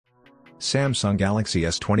Samsung Galaxy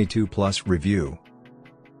S22 Plus Review.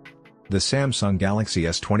 The Samsung Galaxy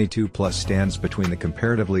S22 Plus stands between the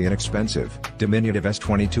comparatively inexpensive, diminutive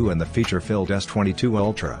S22 and the feature-filled S22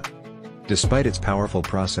 Ultra. Despite its powerful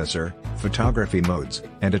processor, photography modes,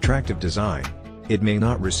 and attractive design, it may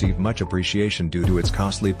not receive much appreciation due to its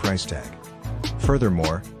costly price tag.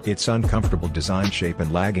 Furthermore, its uncomfortable design shape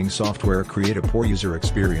and lagging software create a poor user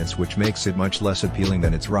experience which makes it much less appealing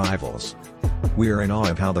than its rivals. We are in awe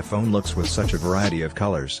of how the phone looks with such a variety of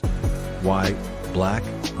colors. White, black,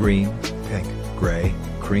 green, pink, gray,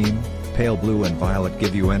 cream, pale blue and violet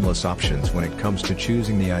give you endless options when it comes to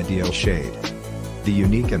choosing the ideal shade. The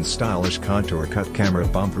unique and stylish contour-cut camera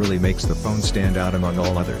bump really makes the phone stand out among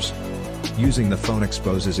all others. Using the phone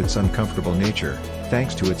exposes its uncomfortable nature.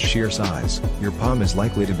 Thanks to its sheer size, your palm is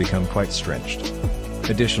likely to become quite stretched.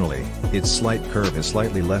 Additionally, its slight curve is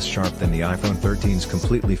slightly less sharp than the iPhone 13's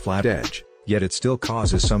completely flat edge, yet it still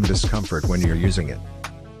causes some discomfort when you're using it.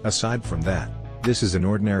 Aside from that, this is an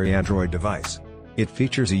ordinary Android device. It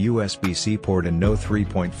features a USB-C port and no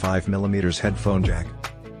 3.5mm headphone jack.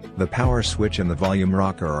 The power switch and the volume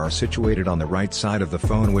rocker are situated on the right side of the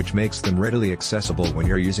phone, which makes them readily accessible when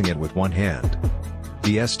you're using it with one hand.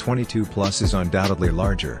 The S22 Plus is undoubtedly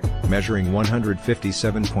larger, measuring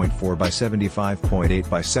 157.4 by 75.8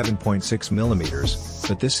 by 7.6mm,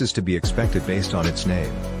 but this is to be expected based on its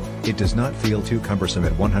name. It does not feel too cumbersome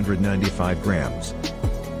at 195 grams.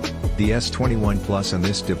 The S21 Plus and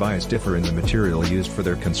this device differ in the material used for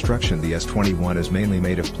their construction. The S21 is mainly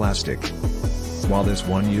made of plastic, while this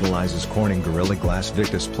one utilizes Corning Gorilla Glass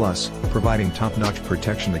Victus Plus, providing top-notch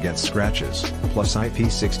protection against scratches, plus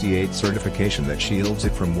IP68 certification that shields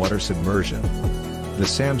it from water submersion. The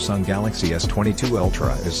Samsung Galaxy S22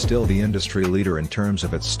 Ultra is still the industry leader in terms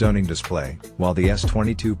of its stunning display, while the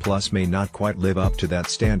S22 Plus may not quite live up to that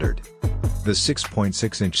standard. The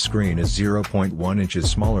 6.6-inch screen is 0.1 inches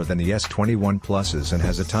smaller than the S21 Plus's and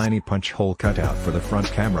has a tiny punch hole cutout for the front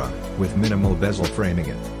camera, with minimal bezel framing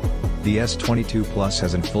it. The S22 Plus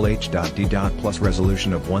has an Full HD++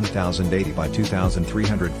 resolution of 1080 by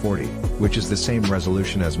 2340, which is the same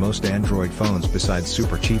resolution as most Android phones besides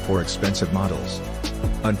super cheap or expensive models.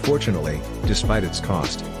 Unfortunately, despite its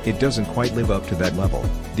cost, it doesn't quite live up to that level.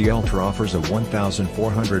 The Ultra offers a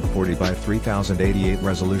 1440 by 3088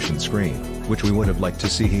 resolution screen, which we would have liked to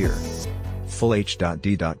see here. Full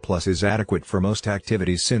HD++ is adequate for most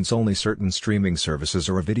activities since only certain streaming services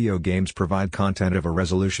or video games provide content of a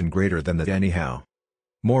resolution greater than that anyhow.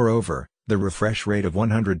 Moreover, the refresh rate of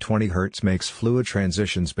 120 Hz makes fluid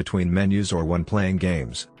transitions between menus or when playing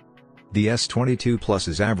games. The S22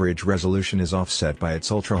 Plus's average resolution is offset by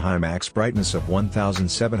its ultra-high max brightness of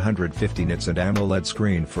 1750 nits and AMOLED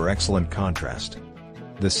screen for excellent contrast.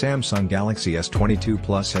 The Samsung Galaxy S22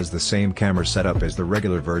 Plus has the same camera setup as the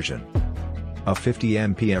regular version. A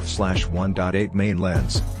 50MP f/1.8 main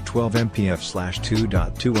lens, 12MP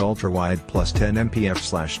f/2.2 ultra-wide plus 10MP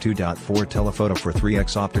f/2.4 telephoto for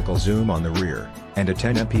 3x optical zoom on the rear, and a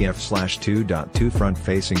 10MP f/2.2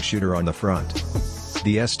 front-facing shooter on the front.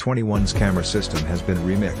 The S21's camera system has been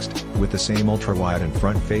remixed, with the same ultra-wide and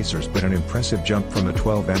front facers but an impressive jump from a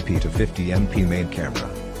 12MP to 50MP main camera.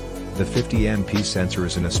 The 50MP sensor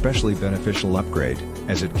is an especially beneficial upgrade,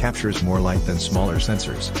 as it captures more light than smaller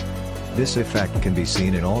sensors. This effect can be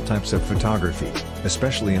seen in all types of photography,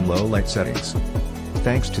 especially in low light settings.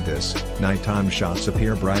 Thanks to this, nighttime shots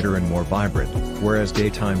appear brighter and more vibrant, whereas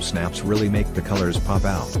daytime snaps really make the colors pop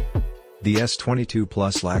out. The S22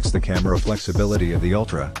 Plus lacks the camera flexibility of the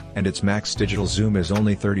Ultra, and its max digital zoom is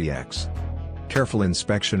only 30x. Careful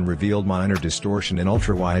inspection revealed minor distortion in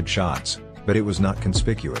ultra-wide shots, but it was not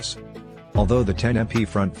conspicuous. Although the 10MP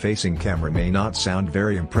front-facing camera may not sound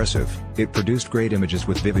very impressive, it produced great images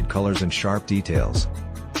with vivid colors and sharp details.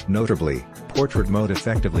 Notably, portrait mode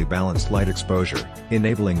effectively balanced light exposure,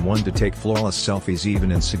 enabling one to take flawless selfies even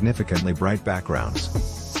in significantly bright backgrounds.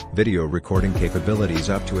 Video recording capabilities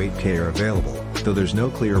up to 8K are available, though there's no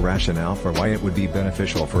clear rationale for why it would be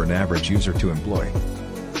beneficial for an average user to employ.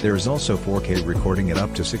 There is also 4K recording at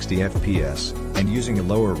up to 60 FPS, and using a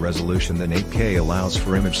lower resolution than 8K allows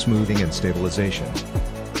for image smoothing and stabilization.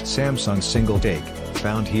 Samsung's Single Take,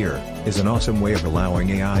 found here, is an awesome way of allowing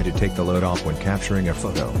AI to take the load off when capturing a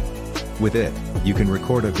photo. With it, you can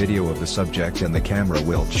record a video of the subject and the camera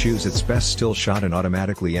will choose its best still shot and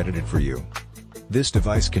automatically edit it for you. This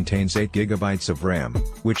device contains 8GB of RAM,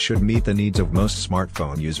 which should meet the needs of most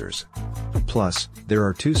smartphone users. Plus, there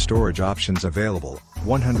are two storage options available,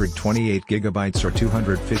 128GB or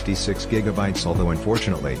 256GB, although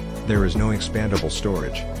unfortunately, there is no expandable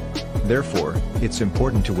storage. Therefore, it's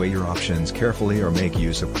important to weigh your options carefully or make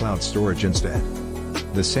use of cloud storage instead.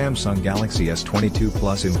 The Samsung Galaxy S22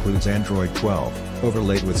 Plus includes Android 12,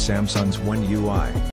 overlaid with Samsung's One UI.